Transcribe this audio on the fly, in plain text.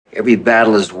Every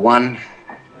battle is won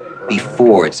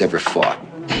before it's ever fought.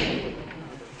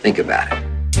 Think about it.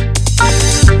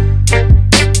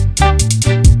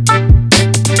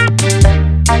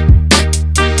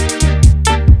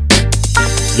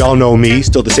 Y'all know me,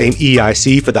 still the same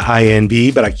EIC for the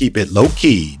INB, but I keep it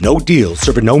low-key. No deals,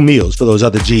 serving no meals for those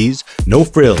other G's. No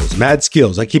frills, mad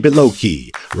skills, I keep it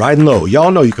low-key. Riding low, y'all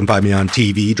know you can find me on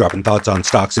TV, dropping thoughts on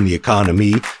stocks and the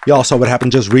economy. Y'all saw what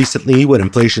happened just recently when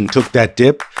inflation took that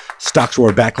dip. Stocks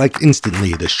roared back like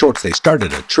instantly, the shorts they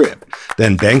started a trip.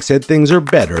 Then banks said things are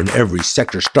better and every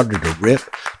sector started to rip.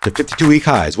 To 52-week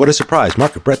highs, what a surprise,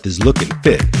 market breadth is looking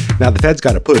fit. Now the Fed's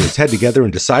got to put its head together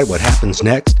and decide what happens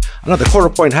next. Another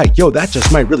quarter-point hike, yo, that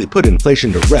just might really put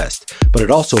inflation to rest. But it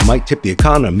also might tip the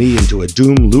economy into a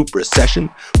doom loop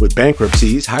recession with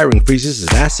bankruptcies, hiring freezes,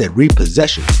 and asset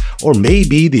repossessions. Or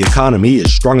maybe the economy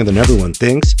is stronger than everyone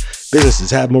thinks. Businesses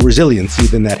have more resiliency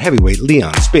than that heavyweight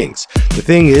Leon Spinks. The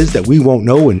thing is that we won't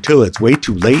know until it's way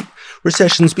too late.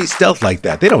 Recessions be stealth like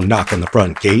that. They don't knock on the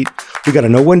front gate. We gotta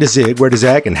know when to zig, where to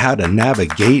zag, and how to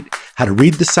navigate. How to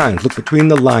read the signs, look between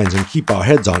the lines, and keep our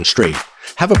heads on straight.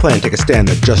 Have a plan, take a stand,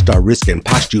 adjust our risk, and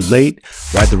postulate.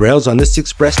 Ride the rails on this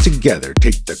express together.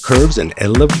 Take the curves and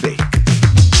elevate.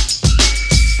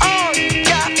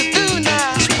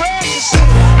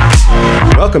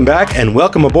 Welcome back and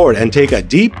welcome aboard, and take a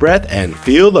deep breath and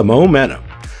feel the momentum.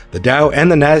 The Dow and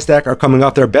the Nasdaq are coming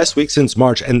off their best week since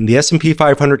March, and the S&P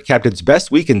 500 capped its best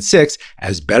week in 6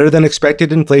 as better than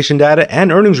expected inflation data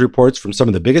and earnings reports from some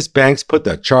of the biggest banks put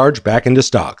the charge back into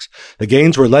stocks. The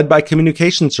gains were led by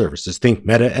communication services, think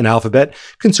Meta and Alphabet,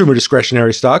 consumer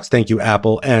discretionary stocks, thank you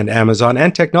Apple and Amazon,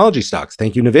 and technology stocks,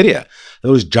 thank you Nvidia.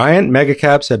 Those giant mega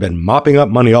caps have been mopping up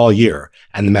money all year,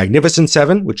 and the Magnificent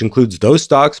Seven, which includes those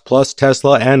stocks plus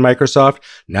Tesla and Microsoft,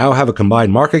 now have a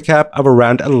combined market cap of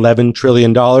around $11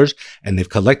 trillion, and they've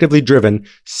collectively driven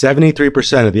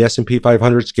 73% of the S&P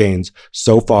 500's gains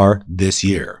so far this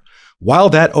year. While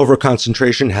that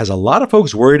overconcentration has a lot of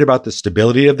folks worried about the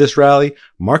stability of this rally,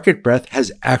 market breadth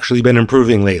has actually been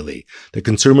improving lately. The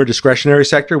consumer discretionary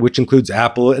sector, which includes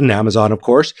Apple and Amazon, of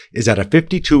course, is at a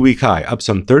 52-week high, up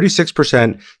some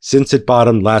 36% since it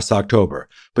bottomed last October.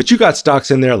 But you got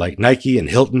stocks in there like Nike and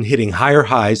Hilton hitting higher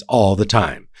highs all the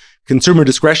time. Consumer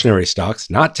discretionary stocks,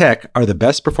 not tech, are the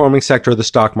best performing sector of the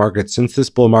stock market since this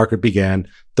bull market began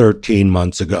 13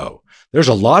 months ago. There's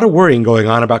a lot of worrying going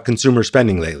on about consumer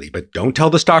spending lately, but don't tell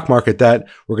the stock market that.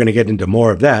 We're going to get into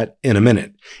more of that in a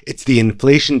minute. It's the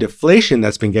inflation deflation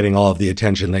that's been getting all of the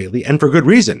attention lately, and for good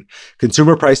reason.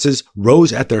 Consumer prices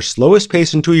rose at their slowest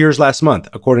pace in 2 years last month,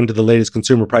 according to the latest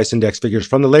consumer price index figures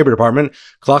from the Labor Department,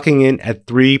 clocking in at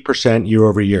 3% year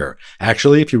over year.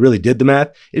 Actually, if you really did the math,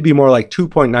 it'd be more like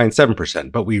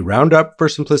 2.97%, but we round up for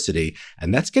simplicity,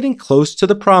 and that's getting close to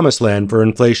the promised land for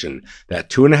inflation, that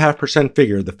 2.5%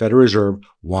 figure the Federal Reserve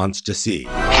wants to see.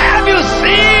 Have you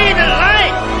seen the light?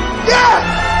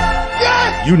 Yes!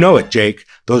 Yes! You know it, Jake.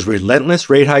 Those relentless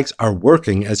rate hikes are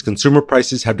working as consumer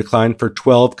prices have declined for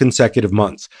 12 consecutive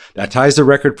months. That ties the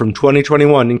record from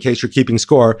 2021 in case you're keeping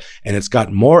score, and it's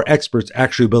got more experts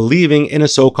actually believing in a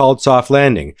so-called soft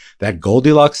landing, that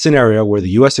Goldilocks scenario where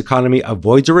the U.S. economy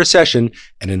avoids a recession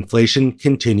and inflation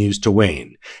continues to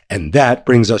wane. And that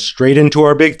brings us straight into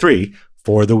our big three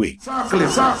for the week. Circle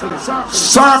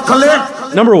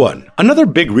it. Number one, another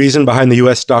big reason behind the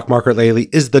U.S. stock market lately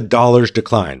is the dollar's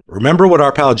decline. Remember what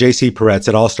our pal J.C. Peretz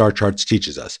at All Star Charts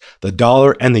teaches us. The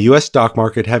dollar and the U.S. stock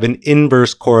market have an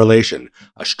inverse correlation.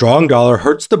 A strong dollar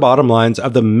hurts the bottom lines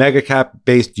of the mega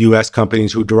cap-based U.S.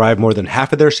 companies who derive more than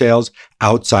half of their sales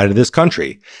outside of this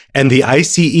country. And the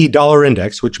ICE dollar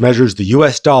index, which measures the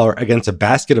U.S. dollar against a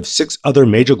basket of 6 other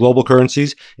major global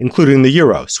currencies, including the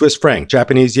euro, Swiss franc,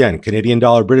 Japanese yen, Canadian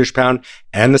dollar, British pound,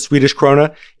 and the Swedish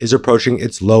krona, is approaching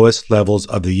its lowest levels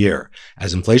of the year.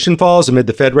 As inflation falls amid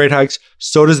the Fed rate hikes,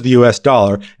 so does the U.S.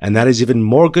 dollar, and that is even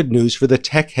more good news for the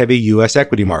tech-heavy U.S.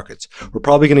 equity markets. We're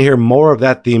probably going to hear more of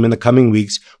that theme in the coming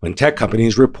weeks when tech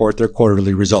companies report their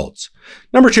quarterly results.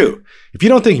 Number two, if you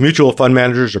don't think mutual fund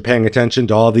managers are paying attention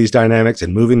to all of these dynamics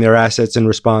and moving their assets in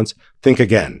response, think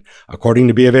again. According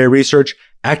to BofA research,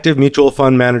 active mutual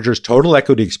fund managers' total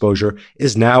equity exposure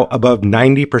is now above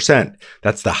 90%.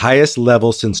 That's the highest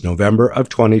level since November of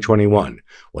 2021.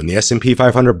 When the S&P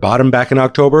 500 bottomed back in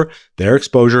October, their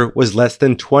exposure was less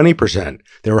than 20%.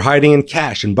 They were hiding in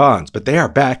cash and bonds, but they are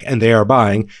back and they are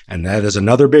buying, and that is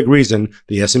another big reason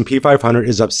the S&P 500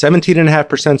 is up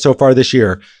 17.5% so far this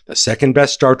year, the second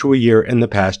best start to a year in the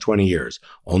past 20 years.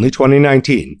 Only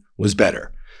 2019 was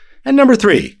better. And number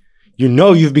three, you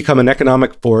know you've become an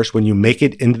economic force when you make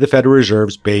it into the Federal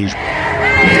Reserve's beige.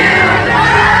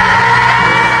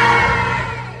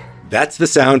 That's the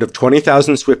sound of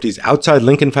 20,000 Swifties outside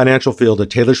Lincoln Financial Field at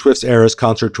Taylor Swift's Eras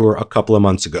concert tour a couple of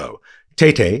months ago.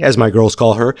 Tay-Tay, as my girls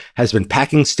call her, has been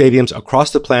packing stadiums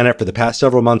across the planet for the past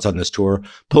several months on this tour,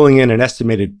 pulling in an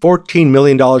estimated $14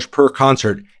 million per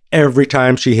concert every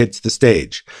time she hits the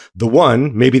stage. The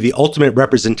One may be the ultimate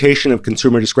representation of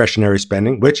consumer discretionary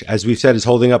spending, which, as we've said, is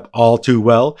holding up all too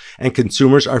well, and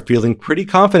consumers are feeling pretty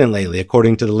confident lately,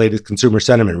 according to the latest consumer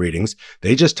sentiment readings.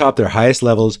 They just topped their highest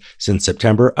levels since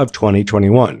September of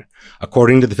 2021.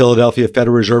 According to the Philadelphia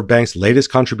Federal Reserve Bank's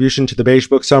latest contribution to the Beige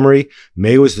Book summary,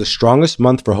 May was the strongest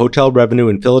month for hotel revenue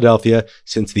in Philadelphia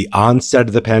since the onset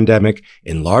of the pandemic,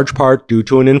 in large part due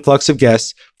to an influx of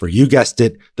guests for, you guessed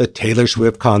it, the Taylor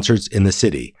Swift concerts in the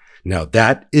city. Now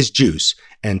that is juice,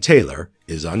 and Taylor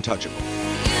is untouchable.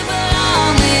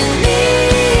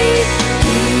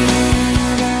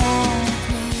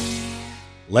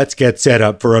 Let's get set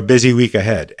up for a busy week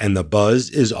ahead, and the buzz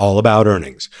is all about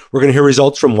earnings. We're going to hear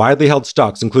results from widely held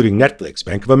stocks, including Netflix,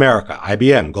 Bank of America,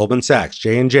 IBM, Goldman Sachs,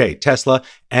 J&J, Tesla,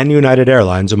 and United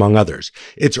Airlines, among others.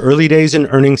 It's early days in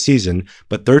earnings season,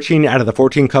 but 13 out of the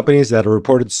 14 companies that are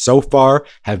reported so far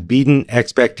have beaten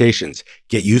expectations.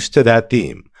 Get used to that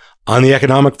theme. On the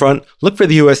economic front, look for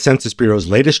the U.S. Census Bureau's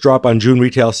latest drop on June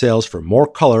retail sales for more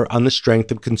color on the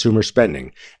strength of consumer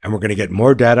spending. And we're going to get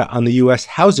more data on the U.S.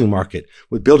 housing market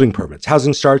with building permits,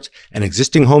 housing starts, and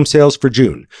existing home sales for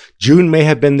June. June may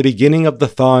have been the beginning of the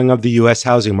thawing of the U.S.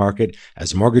 housing market,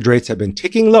 as mortgage rates have been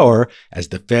ticking lower as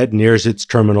the Fed nears its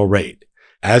terminal rate.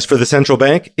 As for the central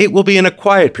bank, it will be in a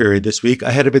quiet period this week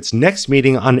ahead of its next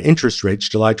meeting on interest rates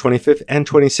July 25th and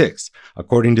 26th.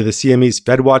 According to the CME's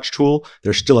FedWatch tool,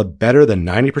 there's still a better than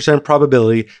 90%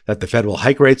 probability that the Fed will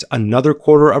hike rates another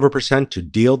 0.25% to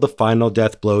deal the final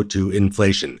death blow to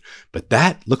inflation. But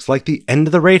that looks like the end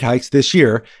of the rate hikes this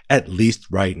year, at least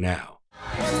right now.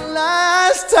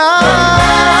 Last time.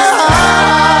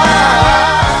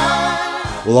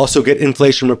 We'll also get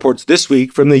inflation reports this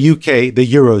week from the UK, the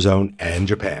Eurozone, and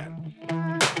Japan.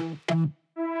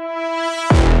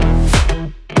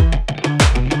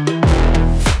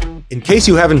 In case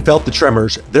you haven't felt the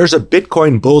tremors, there's a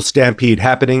Bitcoin bull stampede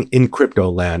happening in crypto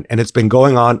land, and it's been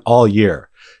going on all year.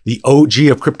 The OG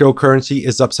of cryptocurrency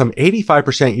is up some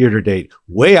 85% year to date,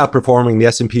 way outperforming the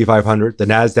S&P 500, the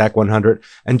NASDAQ 100,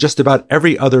 and just about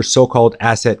every other so-called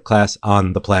asset class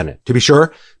on the planet. To be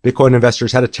sure, Bitcoin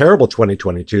investors had a terrible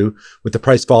 2022, with the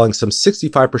price falling some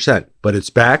 65%, but it's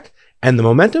back, and the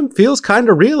momentum feels kind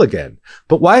of real again.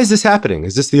 But why is this happening?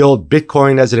 Is this the old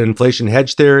Bitcoin as an inflation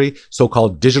hedge theory,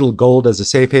 so-called digital gold as a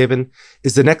safe haven?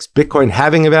 Is the next Bitcoin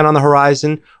halving event on the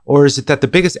horizon? Or is it that the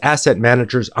biggest asset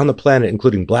managers on the planet,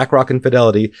 including BlackRock and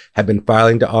Fidelity, have been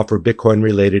filing to offer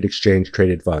Bitcoin-related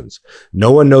exchange-traded funds?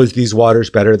 No one knows these waters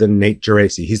better than Nate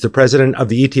Geraci. He's the president of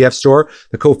the ETF Store,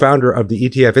 the co-founder of the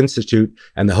ETF Institute,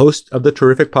 and the host of the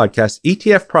terrific podcast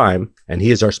ETF Prime, and he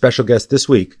is our special guest this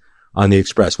week on The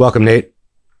Express. Welcome, Nate.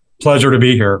 Pleasure to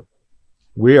be here.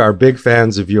 We are big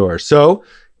fans of yours. So,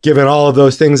 given all of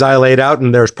those things I laid out,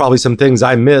 and there's probably some things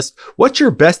I missed, what's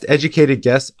your best educated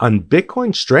guess on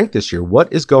Bitcoin's strength this year?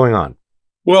 What is going on?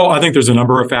 Well, I think there's a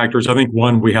number of factors. I think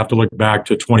one, we have to look back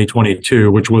to 2022,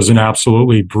 which was an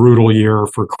absolutely brutal year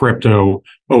for crypto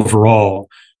overall.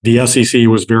 The SEC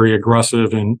was very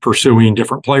aggressive in pursuing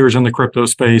different players in the crypto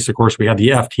space. Of course, we had the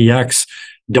FTX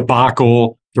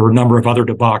debacle. There were a number of other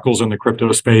debacles in the crypto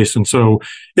space. And so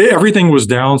everything was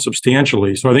down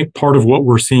substantially. So I think part of what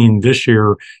we're seeing this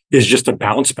year is just a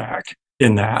bounce back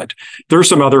in that. There's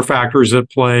some other factors at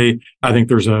play. I think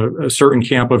there's a certain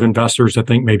camp of investors that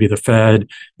think maybe the Fed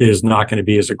is not going to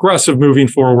be as aggressive moving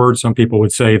forward. Some people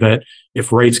would say that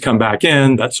if rates come back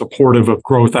in, that's supportive of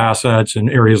growth assets in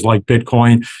areas like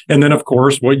Bitcoin. And then, of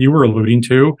course, what you were alluding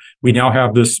to, we now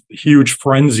have this huge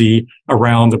frenzy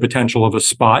around the potential of a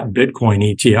spot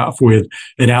Bitcoin ETF with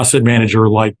an asset manager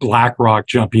like BlackRock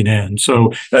jumping in.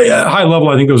 So at high level,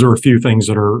 I think those are a few things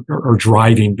that are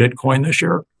driving Bitcoin this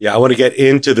year. Yeah, I want to get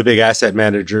into the big asset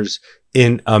managers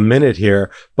in a minute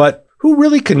here, but who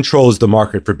really controls the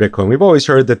market for Bitcoin? We've always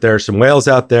heard that there are some whales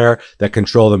out there that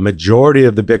control the majority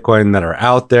of the Bitcoin that are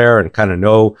out there and kind of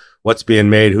know what's being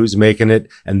made, who's making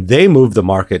it, and they move the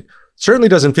market. Certainly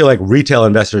doesn't feel like retail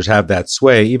investors have that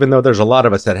sway, even though there's a lot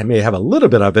of us that may have a little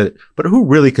bit of it. But who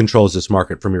really controls this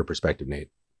market from your perspective, Nate?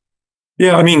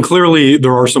 Yeah, I mean, clearly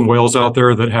there are some whales out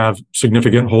there that have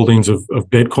significant holdings of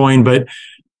Bitcoin, but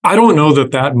I don't know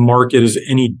that that market is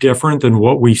any different than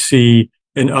what we see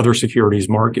in other securities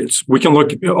markets. We can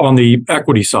look on the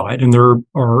equity side, and there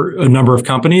are a number of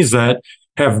companies that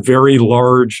have very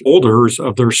large holders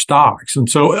of their stocks. And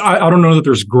so I don't know that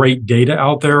there's great data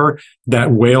out there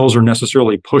that whales are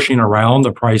necessarily pushing around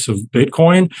the price of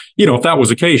Bitcoin. If that was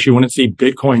the case, you wouldn't see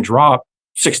Bitcoin drop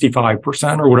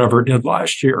 65% or whatever it did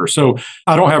last year. So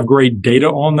I don't have great data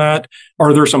on that.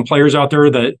 Are there some players out there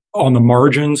that on the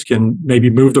margins can maybe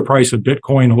move the price of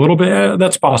Bitcoin a little bit?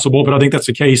 That's possible, but I think that's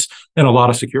the case in a lot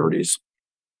of securities.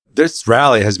 This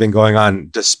rally has been going on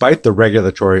despite the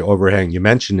regulatory overhang. You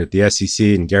mentioned it, the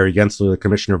SEC and Gary Gensler, the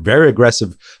commissioner, very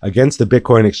aggressive against the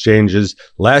Bitcoin exchanges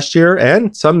last year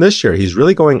and some this year. He's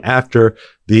really going after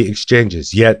the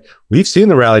exchanges. Yet we've seen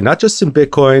the rally, not just in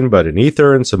Bitcoin, but in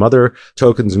Ether and some other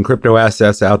tokens and crypto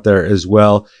assets out there as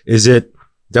well. Is it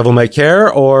devil may care,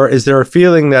 or is there a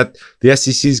feeling that the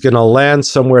SEC is going to land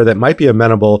somewhere that might be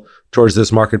amenable towards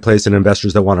this marketplace and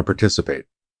investors that want to participate?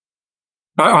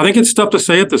 I think it's tough to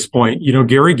say at this point.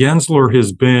 Gary Gensler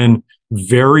has been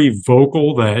very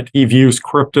vocal that he views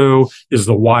crypto as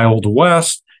the Wild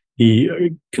West. He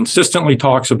consistently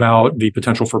talks about the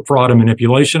potential for fraud and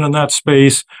manipulation in that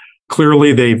space.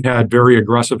 Clearly, they've had very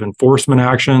aggressive enforcement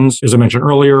actions, as I mentioned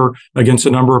earlier, against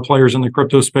a number of players in the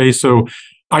crypto space. So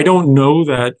I don't know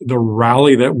that the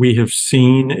rally that we have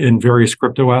seen in various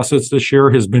crypto assets this year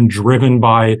has been driven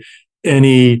by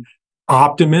any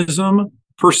optimism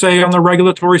per se on the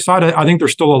regulatory side. I think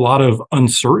there's still a lot of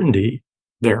uncertainty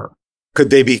there. Could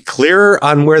they be clearer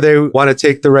on where they want to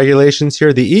take the regulations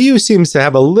here? The EU seems to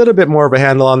have a little bit more of a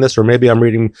handle on this, or maybe I'm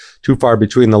reading too far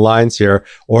between the lines here.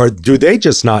 Or do they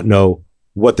just not know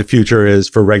what the future is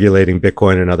for regulating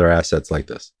Bitcoin and other assets like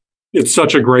this? It's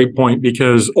such a great point,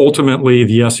 because ultimately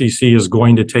the SEC is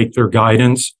going to take their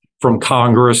guidance from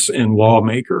Congress and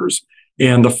lawmakers.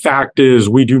 And the fact is,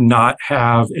 we do not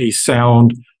have a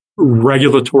sound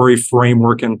regulatory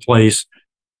framework in place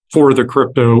for the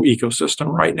crypto ecosystem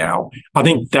right now. I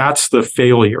think that's the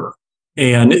failure.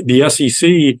 And the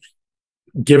SEC,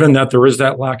 given that there is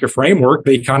that lack of framework,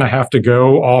 they kind of have to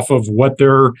go off of what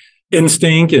their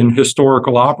instinct and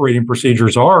historical operating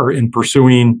procedures are in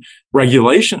pursuing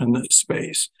regulation in this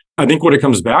space. I think what it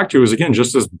comes back to is, again,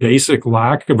 just this basic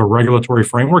lack of a regulatory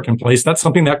framework in place. That's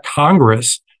something that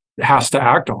Congress has to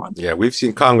act on. Yeah, we've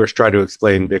seen Congress try to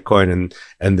explain Bitcoin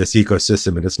and this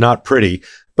ecosystem, and it's not pretty,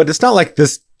 but it's not like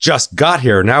this just got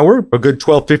here. Now we're a good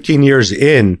 12, 15 years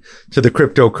in to the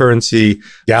cryptocurrency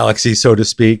galaxy, so to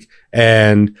speak.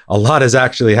 And a lot has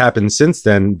actually happened since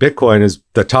then. Bitcoin is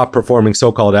the top performing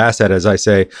so-called asset, as I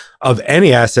say, of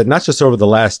any asset, not just over the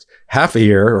last half a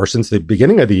year or since the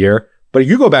beginning of the year, but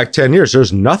you go back 10 years,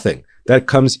 there's nothing that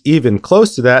comes even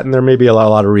close to that. And there may be a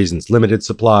lot of reasons: limited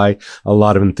supply, a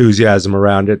lot of enthusiasm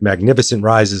around it, magnificent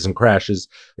rises and crashes.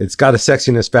 It's got a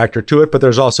sexiness factor to it, but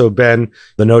there's also been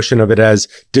the notion of it as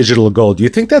digital gold. Do you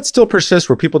think that still persists,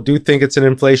 where people do think it's an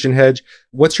inflation hedge?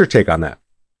 What's your take on that?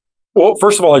 Well,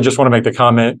 first of all, I just want to make the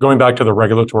comment, going back to the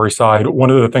regulatory side,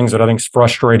 one of the things that I think is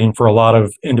frustrating for a lot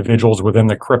of individuals within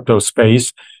the crypto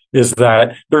space is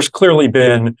that there's clearly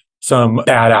been some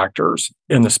bad actors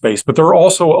in the space, but there are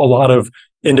also a lot of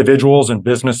individuals and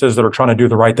businesses that are trying to do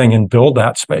the right thing and build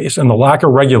that space. And the lack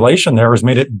of regulation there has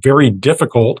made it very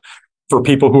difficult for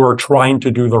people who are trying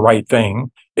to do the right thing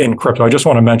in crypto. I just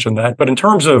want to mention that. But in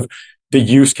terms of the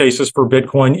use cases for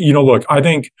Bitcoin, look, I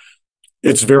think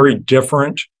it's very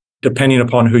different depending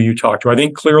upon who you talk to. I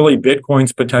think clearly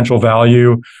Bitcoin's potential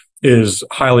value is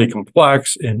highly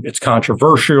complex and it's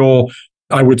controversial.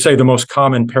 I would say the most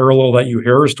common parallel that you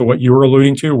hear is to what you were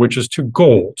alluding to, which is to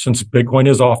gold, since Bitcoin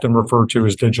is often referred to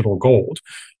as digital gold.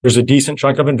 There's a decent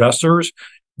chunk of investors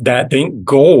that think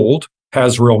gold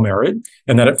has real merit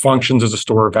and that it functions as a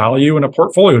store of value and a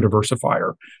portfolio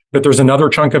diversifier. But there's another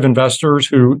chunk of investors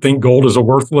who think gold is a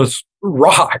worthless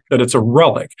rock, that it's a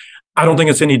relic. I don't think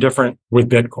it's any different with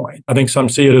Bitcoin. I think some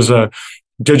see it as a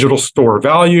digital store of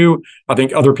value. I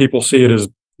think other people see it as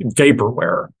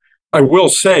vaporware. I will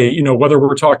say, whether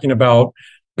we're talking about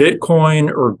Bitcoin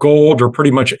or gold or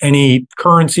pretty much any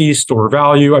currency, store of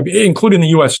value, including the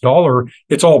US dollar,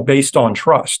 it's all based on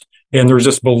trust. And there's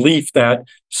this belief that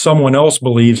someone else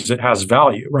believes it has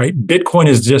value, right? Bitcoin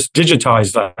has just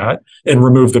digitized that and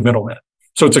removed the middleman.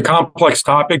 So it's a complex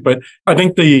topic, but I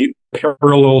think the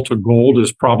parallel to gold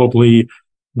is probably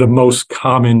the most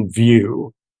common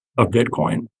view of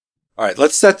Bitcoin. All right,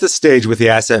 let's set the stage with the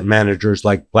asset managers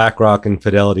like BlackRock and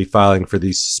Fidelity filing for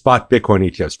these spot Bitcoin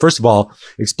ETFs. First of all,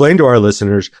 explain to our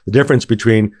listeners the difference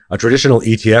between a traditional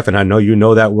ETF, and I know you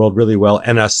know that world really well,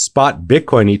 and a spot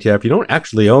Bitcoin ETF. You don't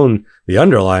actually own the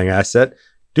underlying asset,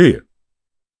 do you?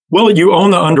 Well, you own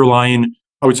the underlying,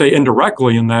 I would say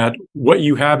indirectly, in that what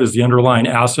you have is the underlying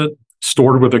asset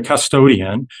stored with a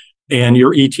custodian. And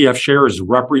your ETF shares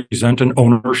represent an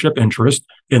ownership interest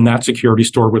in that security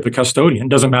stored with the custodian. It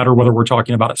doesn't matter whether we're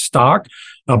talking about a stock,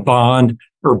 a bond,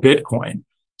 or Bitcoin.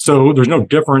 So there's no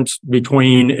difference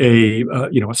between a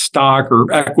stock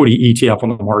or equity ETF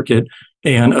on the market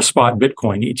and a spot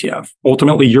Bitcoin ETF.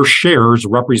 Ultimately, your shares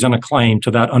represent a claim to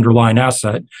that underlying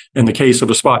asset. In the case of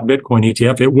a spot Bitcoin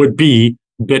ETF, it would be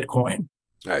Bitcoin.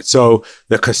 All right. So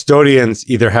the custodians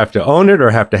either have to own it or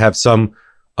have to have some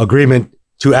agreement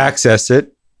to access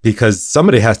it, because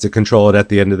somebody has to control it at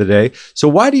the end of the day. So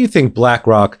why do you think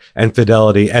BlackRock and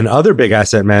Fidelity and other big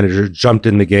asset managers jumped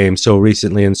in the game so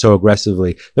recently and so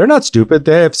aggressively? They're not stupid.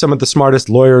 They have some of the smartest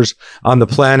lawyers on the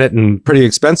planet and pretty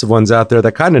expensive ones out there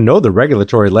that kind of know the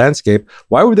regulatory landscape.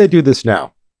 Why would they do this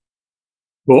now?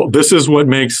 Well, this is what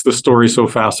makes the story so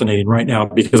fascinating right now,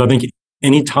 because I think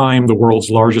anytime the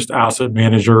world's largest asset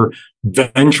manager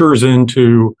ventures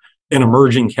into an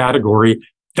emerging category,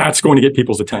 that's going to get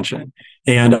people's attention.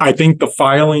 And I think the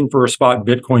filing for a spot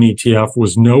Bitcoin ETF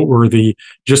was noteworthy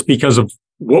just because of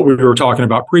what we were talking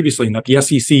about previously, and that the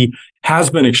SEC has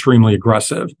been extremely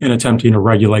aggressive in attempting to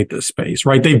regulate this space,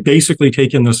 right? They've basically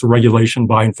taken this regulation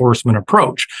by enforcement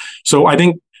approach. So I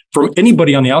think from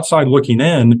anybody on the outside looking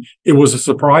in, it was a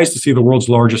surprise to see the world's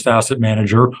largest asset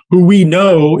manager, who we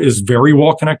know is very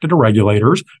well connected to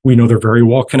regulators. We know they're very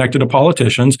well connected to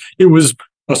politicians. It was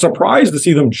a surprise to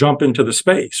see them jump into the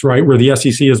space, right, where the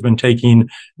SEC has been taking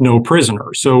no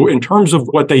prisoners. So in terms of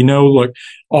what they know, look,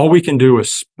 all we can do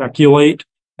is speculate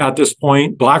at this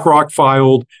point. BlackRock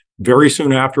filed very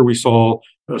soon after. We saw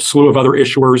a slew of other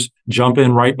issuers jump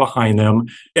in right behind them.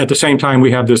 At the same time,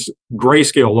 we have this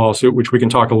grayscale lawsuit, which we can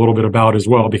talk a little bit about as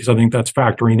well, because I think that's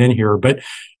factoring in here. But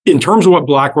in terms of what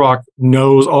BlackRock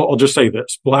knows, I'll just say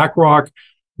this. BlackRock,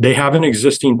 they have an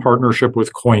existing partnership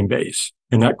with Coinbase,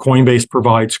 and that Coinbase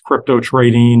provides crypto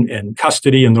trading and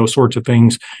custody and those sorts of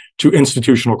things to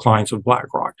institutional clients of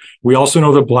BlackRock. We also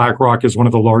know that BlackRock is one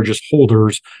of the largest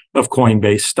holders of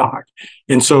Coinbase stock.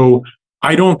 And so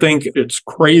I don't think it's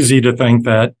crazy to think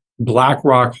that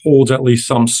BlackRock holds at least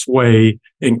some sway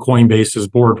in Coinbase's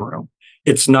boardroom.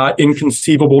 It's not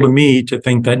inconceivable to me to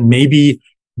think that maybe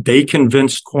they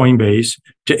convinced Coinbase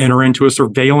to enter into a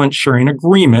surveillance sharing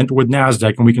agreement with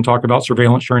NASDAQ, and we can talk about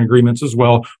surveillance sharing agreements as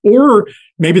well. Or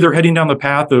maybe they're heading down the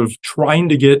path of trying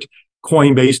to get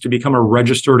Coinbase to become a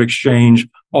registered exchange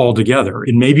altogether.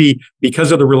 And maybe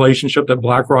because of the relationship that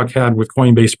BlackRock had with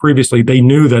Coinbase previously, they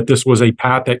knew that this was a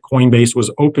path that Coinbase was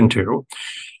open to.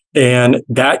 And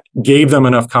that gave them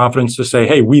enough confidence to say,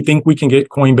 hey, we think we can get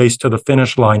Coinbase to the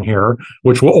finish line here,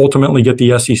 which will ultimately get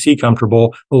the SEC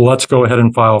comfortable. Let's go ahead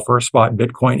and file for a spot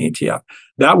Bitcoin ETF.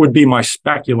 That would be my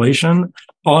speculation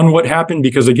on what happened,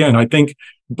 because again, I think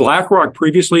BlackRock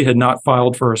previously had not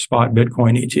filed for a spot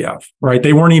Bitcoin ETF, right?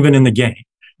 They weren't even in the game.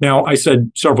 Now, I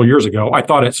said several years ago, I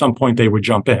thought at some point they would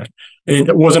jump in. And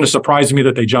it wasn't a surprise to me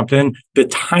that they jumped in. The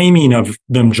timing of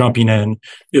them jumping in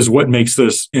is what makes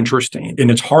this interesting.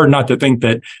 And it's hard not to think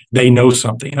that they know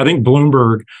something. I think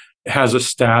Bloomberg has a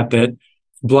stat that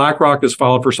BlackRock has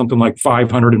filed for something like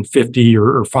 550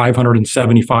 or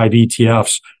 575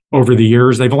 ETFs over the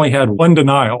years. They've only had one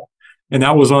denial, and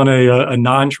that was on a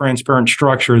non-transparent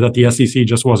structure that the SEC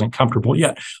just wasn't comfortable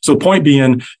yet. So point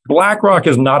being, BlackRock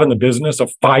is not in the business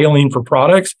of filing for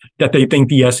products that they think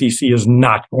the SEC is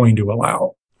not going to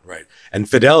allow. Right. And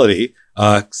Fidelity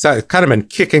kind of been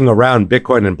kicking around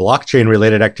Bitcoin and blockchain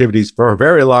related activities for a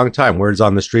very long time. Words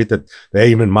on the street that they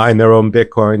even mine their own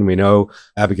Bitcoin. We know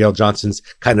Abigail Johnson's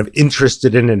kind of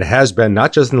interested in it and has been,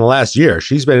 not just in the last year.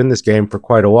 She's been in this game for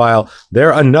quite a while.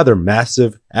 They're another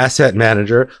massive asset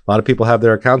manager. A lot of people have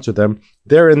their accounts with them.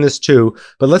 They're in this too.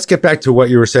 But let's get back to what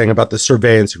you were saying about the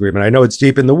surveillance agreement. I know it's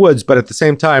deep in the woods, but at the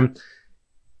same time,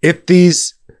 if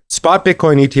these spot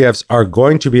Bitcoin ETFs are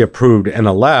going to be approved and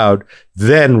allowed,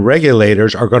 then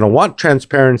regulators are going to want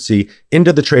transparency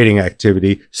into the trading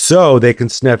activity so they can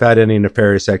sniff out any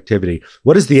nefarious activity.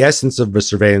 What is the essence of the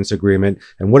surveillance agreement,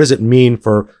 and what does it mean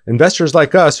for investors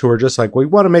like us who are just like, we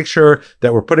want to make sure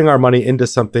that we're putting our money into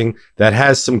something that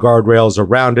has some guardrails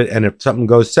around it, and if something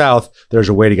goes south, there's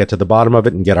a way to get to the bottom of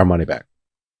it and get our money back?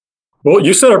 Well,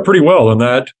 you said it pretty well in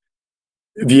that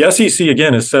the SEC,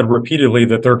 again, has said repeatedly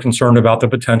that they're concerned about the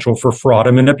potential for fraud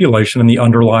and manipulation in the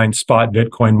underlying spot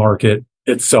Bitcoin market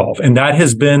itself. And that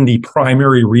has been the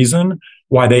primary reason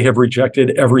why they have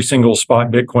rejected every single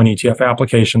spot Bitcoin ETF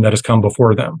application that has come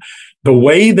before them. The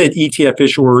way that ETF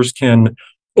issuers can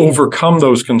overcome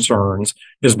those concerns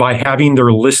is by having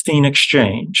their listing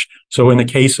exchange. So in the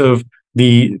case of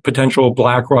the potential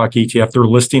BlackRock ETF, their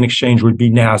listing exchange would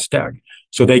be NASDAQ.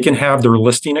 So they can have their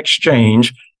listing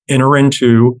exchange enter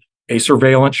into a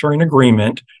surveillance sharing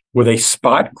agreement with a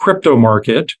spot crypto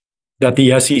market that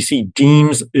the SEC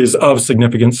deems is of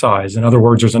significant size. In other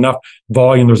words, there's enough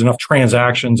volume, there's enough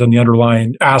transactions in the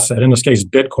underlying asset, in this case,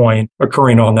 Bitcoin,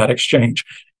 occurring on that exchange.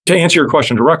 To answer your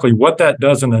question directly, what that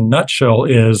does in a nutshell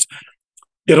is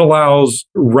it allows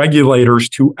regulators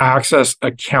to access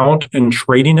account and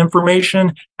trading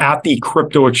information at the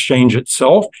crypto exchange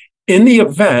itself in the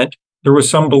event there was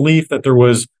some belief that there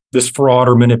was this fraud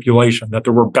or manipulation, that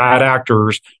there were bad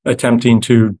actors attempting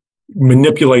to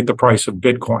manipulate the price of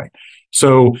Bitcoin.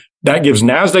 So that gives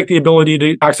NASDAQ the ability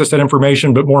to access that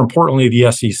information, but more importantly,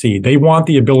 the SEC. They want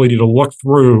the ability to look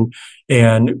through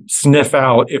and sniff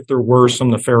out if there were some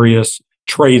nefarious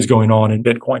trades going on in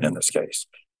Bitcoin in this case.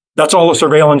 That's all the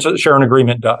surveillance sharing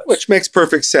agreement does. Which makes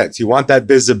perfect sense. You want that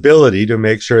visibility to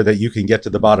make sure that you can get to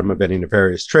the bottom of any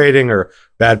nefarious trading or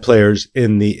bad players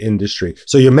in the industry.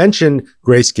 So you mentioned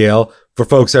Grayscale. For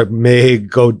folks that may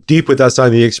go deep with us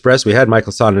on the Express, we had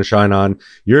Michael Sonnenschein on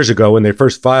years ago when they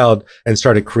first filed and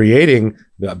started creating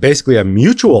basically a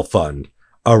mutual fund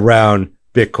around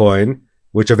Bitcoin,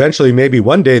 which eventually maybe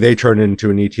one day they turn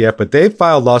into an ETF, but they've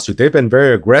filed lawsuit. They've been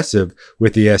very aggressive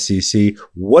with the SEC.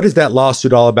 What is that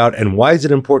lawsuit all about? And why is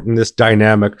it important, this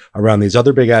dynamic around these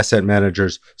other big asset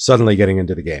managers suddenly getting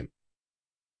into the game?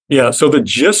 Yeah, so the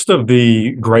gist of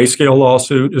the Grayscale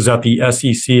lawsuit is that the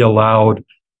SEC allowed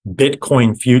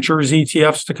Bitcoin futures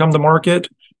ETFs to come to market,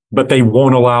 but they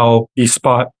won't allow these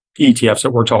spot ETFs that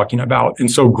we're talking about.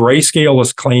 And so Grayscale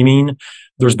is claiming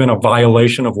there's been a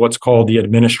violation of what's called the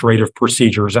Administrative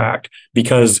Procedures Act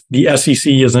because the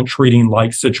SEC isn't treating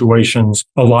like situations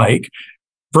alike.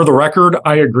 For the record,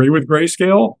 I agree with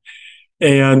Grayscale.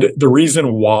 And the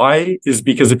reason why is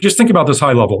because if you just think about this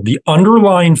high level, the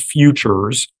underlying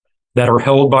futures that are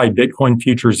held by Bitcoin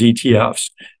futures ETFs,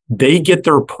 they get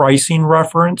their pricing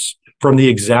reference from the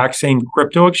exact same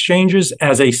crypto exchanges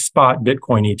as a spot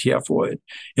Bitcoin ETF would.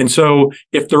 And so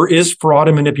if there is fraud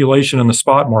and manipulation in the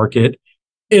spot market,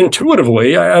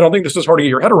 intuitively, I don't think this is hard to get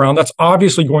your head around, that's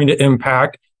obviously going to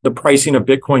impact the pricing of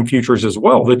Bitcoin futures as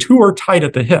well. The two are tight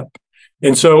at the hip.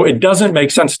 And so it doesn't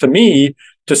make sense to me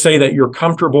to say that you're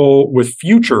comfortable with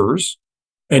futures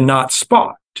and not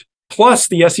spot. Plus,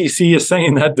 the SEC is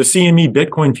saying that the CME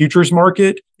Bitcoin futures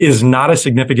market is not a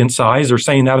significant size. They're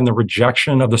saying that in the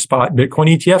rejection of the spot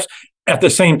Bitcoin ETFs. At the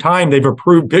same time, they've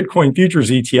approved Bitcoin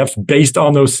futures ETFs based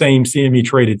on those same CME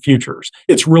traded futures.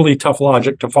 It's really tough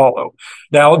logic to follow.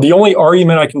 Now, the only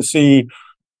argument I can see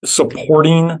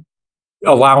supporting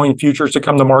allowing futures to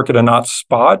come to market and not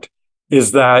spot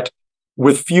is that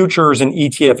with futures, an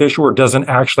ETF issuer doesn't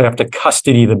actually have to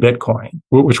custody the Bitcoin,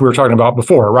 which we were talking about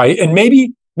before, right? And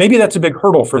maybe that's a big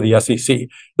hurdle for the SEC.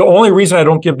 The only reason I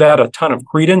don't give that a ton of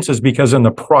credence is because in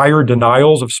the prior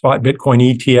denials of spot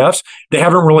Bitcoin ETFs, they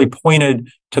haven't really pointed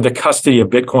to the custody of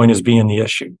Bitcoin as being the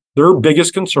issue. Their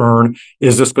biggest concern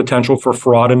is this potential for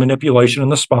fraud and manipulation in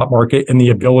the spot market and the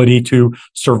ability to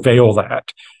surveil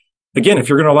that. Again, if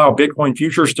you're going to allow Bitcoin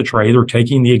futures to trade, they're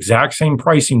taking the exact same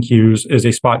pricing cues as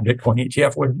a spot Bitcoin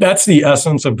ETF would. That's the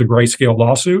essence of the Grayscale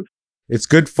lawsuit. It's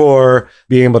good for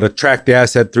being able to track the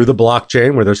asset through the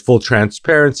blockchain where there's full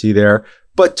transparency there.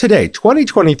 But today,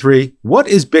 2023, what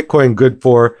is Bitcoin good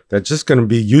for that's just going to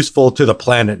be useful to the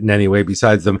planet in any way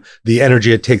besides the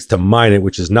energy it takes to mine it,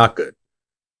 which is not good?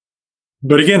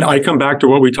 But again, I come back to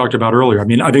what we talked about earlier. I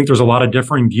mean, I think there's a lot of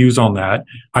differing views on that.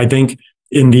 I think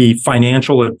in the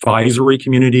financial advisory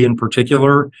community in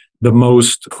particular, the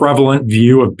most prevalent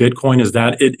view of Bitcoin is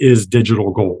that it is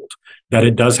digital gold, that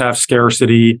it does have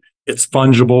scarcity. It's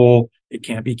fungible. It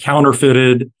can't be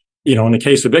counterfeited. You know, in the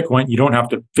case of Bitcoin, you don't have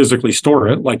to physically store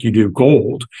it like you do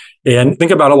gold. And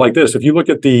think about it like this. If you look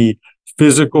at the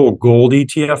physical gold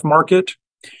ETF market,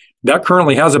 that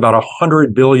currently has about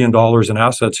 $100 billion in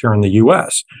assets here in the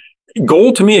US.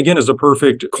 Gold, to me, again, is a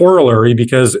perfect corollary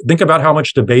because think about how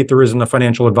much debate there is in the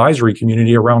financial advisory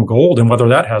community around gold and whether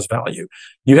that has value.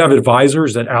 You have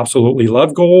advisors that absolutely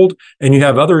love gold, and you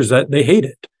have others that they hate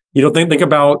it. You know, think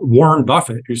about Warren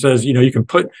Buffett, who says, you know, you can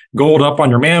put gold up on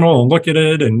your mantle and look at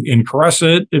it and caress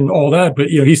it and all that. But,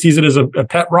 you know, he sees it as a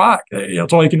pet rock. You know,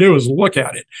 that's all he can do is look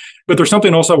at it. But there's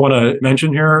something else I want to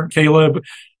mention here, Caleb,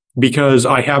 because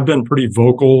I have been pretty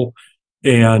vocal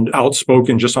and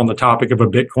outspoken just on the topic of a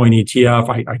Bitcoin ETF.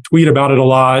 I tweet about it a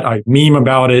lot. I meme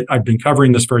about it. I've been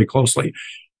covering this very closely.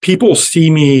 People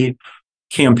see me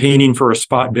campaigning for a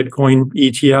spot Bitcoin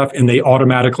ETF, and they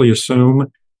automatically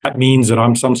assume that means that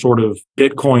I'm some sort of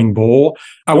Bitcoin bull.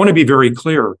 I want to be very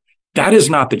clear. That is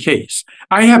not the case.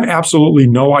 I have absolutely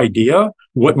no idea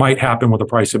what might happen with the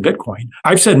price of Bitcoin.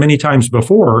 I've said many times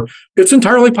before, it's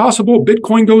entirely possible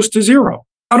Bitcoin goes to zero.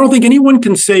 I don't think anyone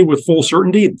can say with full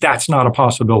certainty that's not a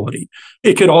possibility.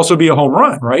 It could also be a home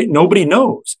run, right? Nobody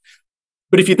knows.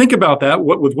 But if you think about that,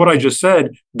 with what I just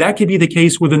said, that could be the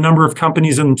case with a number of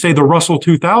companies in, say, the Russell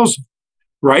 2000,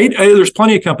 right? There's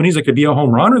plenty of companies that could be a home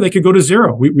run or they could go to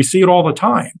zero. We see it all the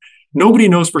time. Nobody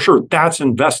knows for sure. That's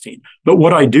investing. But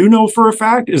what I do know for a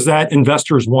fact is that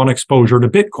investors want exposure to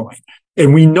Bitcoin.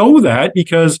 And we know that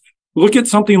because look at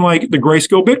something like the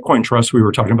Grayscale Bitcoin Trust we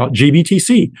were talking about,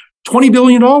 GBTC. $20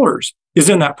 billion is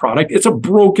in that product. It's a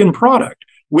broken product.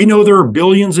 We know there are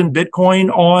billions in Bitcoin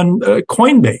on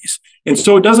Coinbase. And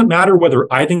so it doesn't matter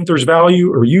whether I think there's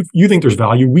value or you think there's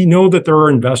value. We know that there are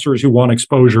investors who want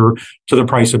exposure to the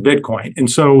price of Bitcoin. And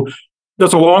so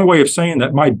that's a long way of saying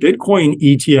that my Bitcoin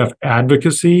ETF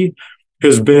advocacy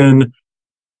has been,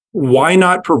 why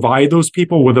not provide those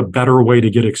people with a better way to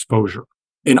get exposure?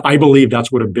 And I believe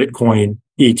that's what a Bitcoin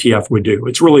ETF would do.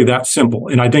 It's really that simple.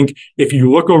 And I think if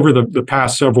you look over the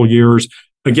past several years,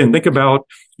 again, think about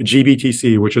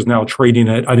GBTC, which is now trading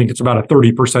at, I think it's about a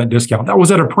 30% discount. That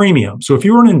was at a premium. So if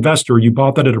you were an investor, you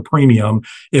bought that at a premium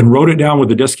and wrote it down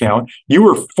with a discount, you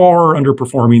were far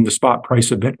underperforming the spot price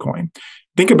of Bitcoin.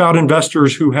 Think about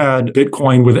investors who had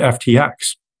Bitcoin with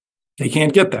FTX. They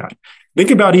can't get that. Think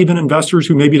about even investors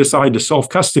who maybe decide to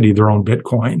self-custody their own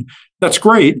Bitcoin. That's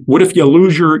great. What if you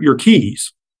lose your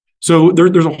keys? So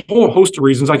there's a whole host of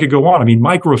reasons I could go on. I mean,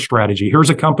 MicroStrategy.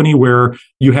 Here's a company where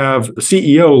you have the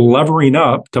CEO levering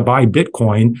up to buy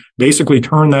Bitcoin, basically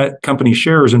turn that company's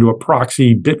shares into a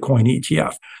proxy Bitcoin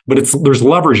ETF. But there's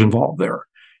leverage involved there.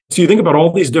 So you think about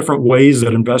all these different ways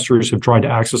that investors have tried to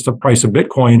access the price of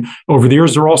Bitcoin over the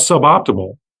years. They're all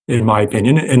suboptimal, in my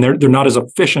opinion, and they're not as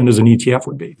efficient as an ETF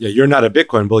would be. Yeah, you're not a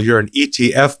Bitcoin bull, you're an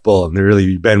ETF bull, and really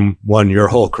you've been one your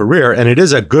whole career. And it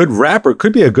is a good wrapper,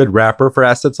 could be a good wrapper for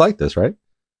assets like this, right?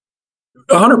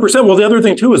 100%. Well, the other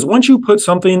thing too is once you put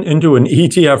something into an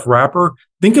ETF wrapper,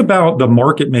 think about the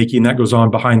market making that goes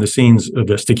on behind the scenes of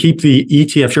this to keep the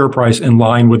ETF share price in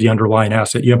line with the underlying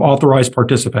asset. You have authorized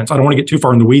participants. I don't want to get too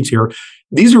far in the weeds here.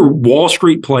 These are Wall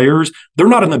Street players. They're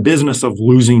not in the business of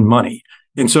losing money.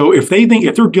 And so if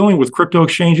they're dealing with crypto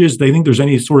exchanges, they think there's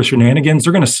any sort of shenanigans,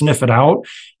 they're going to sniff it out.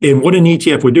 And what an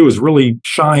ETF would do is really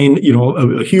shine,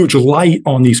 a huge light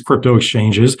on these crypto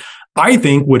exchanges, I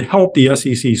think would help the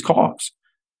SEC's cause.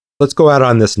 Let's go out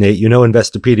on this, Nate.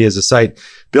 Investopedia is a site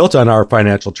built on our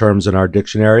financial terms in our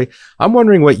dictionary. I'm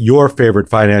wondering what your favorite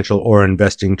financial or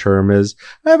investing term is.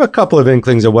 I have a couple of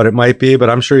inklings of what it might be, but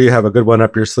I'm sure you have a good one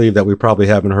up your sleeve that we probably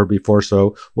haven't heard before.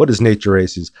 So what is Nate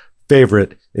Geraci's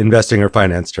favorite investing or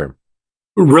finance term?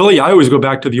 Really, I always go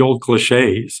back to the old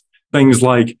cliches. Things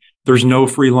like there's no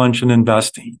free lunch in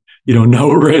investing,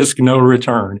 no risk, no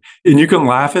return. And you can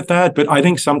laugh at that, but I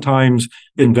think sometimes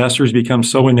investors become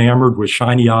so enamored with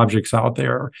shiny objects out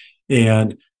there.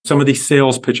 And some of these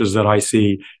sales pitches that I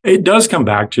see, it does come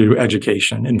back to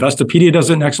education. Investopedia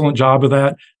does an excellent job of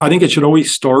that. I think it should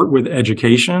always start with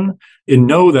education and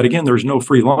know that, again, there's no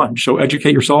free lunch. So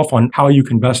educate yourself on how you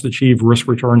can best achieve risk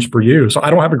returns for you. So I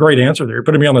don't have a great answer there. You're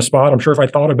putting me on the spot. I'm sure if I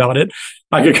thought about it,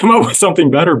 I could come up with something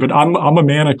better, but I'm a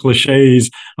man of cliches.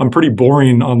 I'm pretty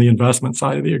boring on the investment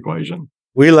side of the equation.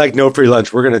 We like no free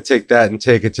lunch. We're going to take that and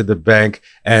take it to the bank.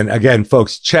 And again,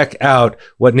 folks, check out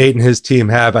what Nate and his team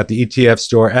have at the ETF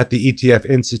store, at the ETF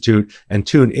Institute, and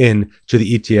tune in to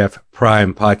the ETF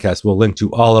Prime podcast. We'll link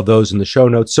to all of those in the show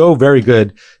notes. So very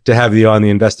good to have you on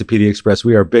the Investopedia Express.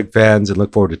 We are big fans and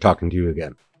look forward to talking to you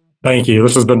again. Thank you.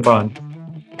 This has been fun.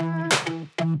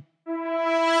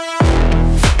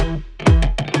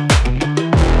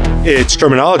 It's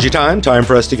terminology time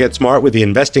for us to get smart with the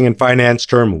investing and finance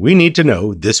term we need to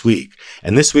know this week.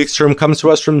 And this week's term comes to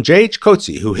us from J.H.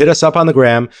 Coetzee, who hit us up on the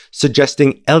gram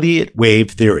suggesting Elliott wave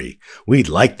theory. We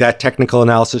like that technical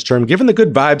analysis term given the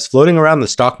good vibes floating around the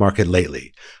stock market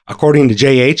lately. According to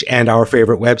J.H. and our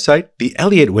favorite website, the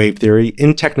Elliott wave theory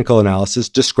in technical analysis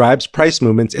describes price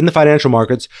movements in the financial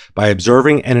markets by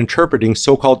observing and interpreting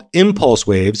so-called impulse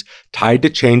waves tied to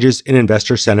changes in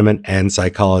investor sentiment and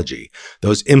psychology.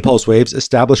 Those impulse waves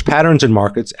establish patterns in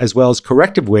markets as well as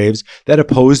corrective waves that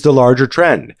oppose the larger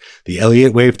trend. The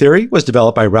Elliott wave theory was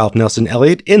developed by Ralph Nelson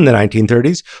Elliott in the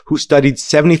 1930s, who studied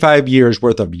 75 years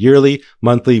worth of yearly,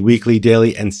 monthly, weekly,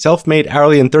 daily, and self-made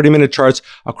hourly and 30-minute charts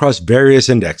across various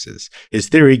indexes. His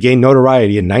theory gained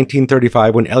notoriety in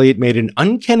 1935 when Elliott made an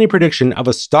uncanny prediction of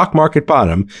a stock market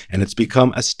bottom, and it's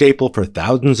become a staple for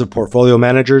thousands of portfolio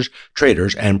managers,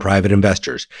 traders, and private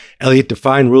investors. Elliott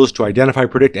defined rules to identify,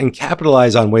 predict, and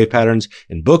capitalize on waves wave patterns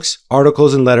in books,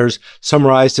 articles, and letters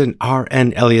summarized in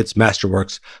R.N. Elliott's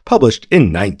Masterworks, published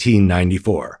in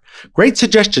 1994. Great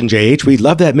suggestion, JH. We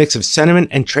love that mix of sentiment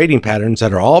and trading patterns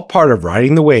that are all part of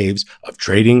riding the waves of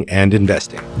trading and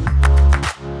investing.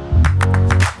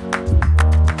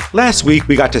 Last week,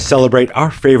 we got to celebrate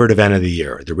our favorite event of the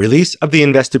year, the release of the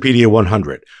Investopedia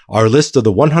 100, our list of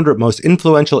the 100 most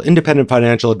influential independent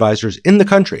financial advisors in the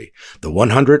country. The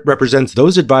 100 represents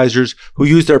those advisors who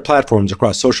use their platforms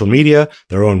across social media,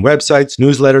 their own websites,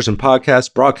 newsletters and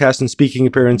podcasts, broadcasts and speaking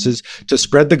appearances to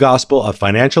spread the gospel of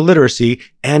financial literacy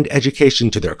and education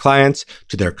to their clients,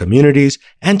 to their communities,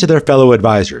 and to their fellow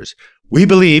advisors. We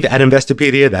believe at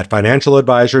Investopedia that financial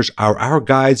advisors are our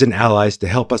guides and allies to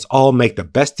help us all make the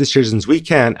best decisions we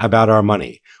can about our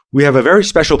money. We have a very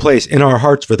special place in our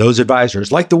hearts for those advisors,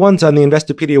 like the ones on the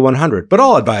Investopedia 100, but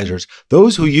all advisors,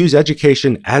 those who use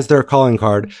education as their calling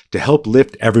card to help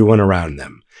lift everyone around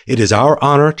them. It is our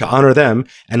honor to honor them,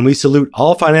 and we salute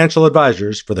all financial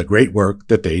advisors for the great work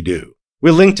that they do.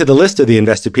 We'll link to the list of the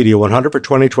Investopedia 100 for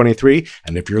 2023,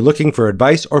 and if you're looking for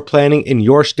advice or planning in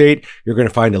your state, you're going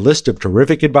to find a list of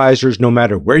terrific advisors no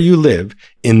matter where you live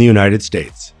in the United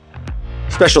States.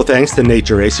 Special thanks to Nate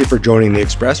Geraci for joining The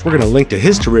Express. We're going to link to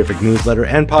his terrific newsletter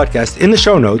and podcast in the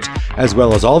show notes, as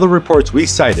well as all the reports we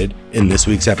cited in this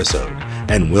week's episode.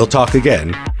 And we'll talk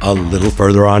again a little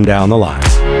further on down the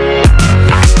line.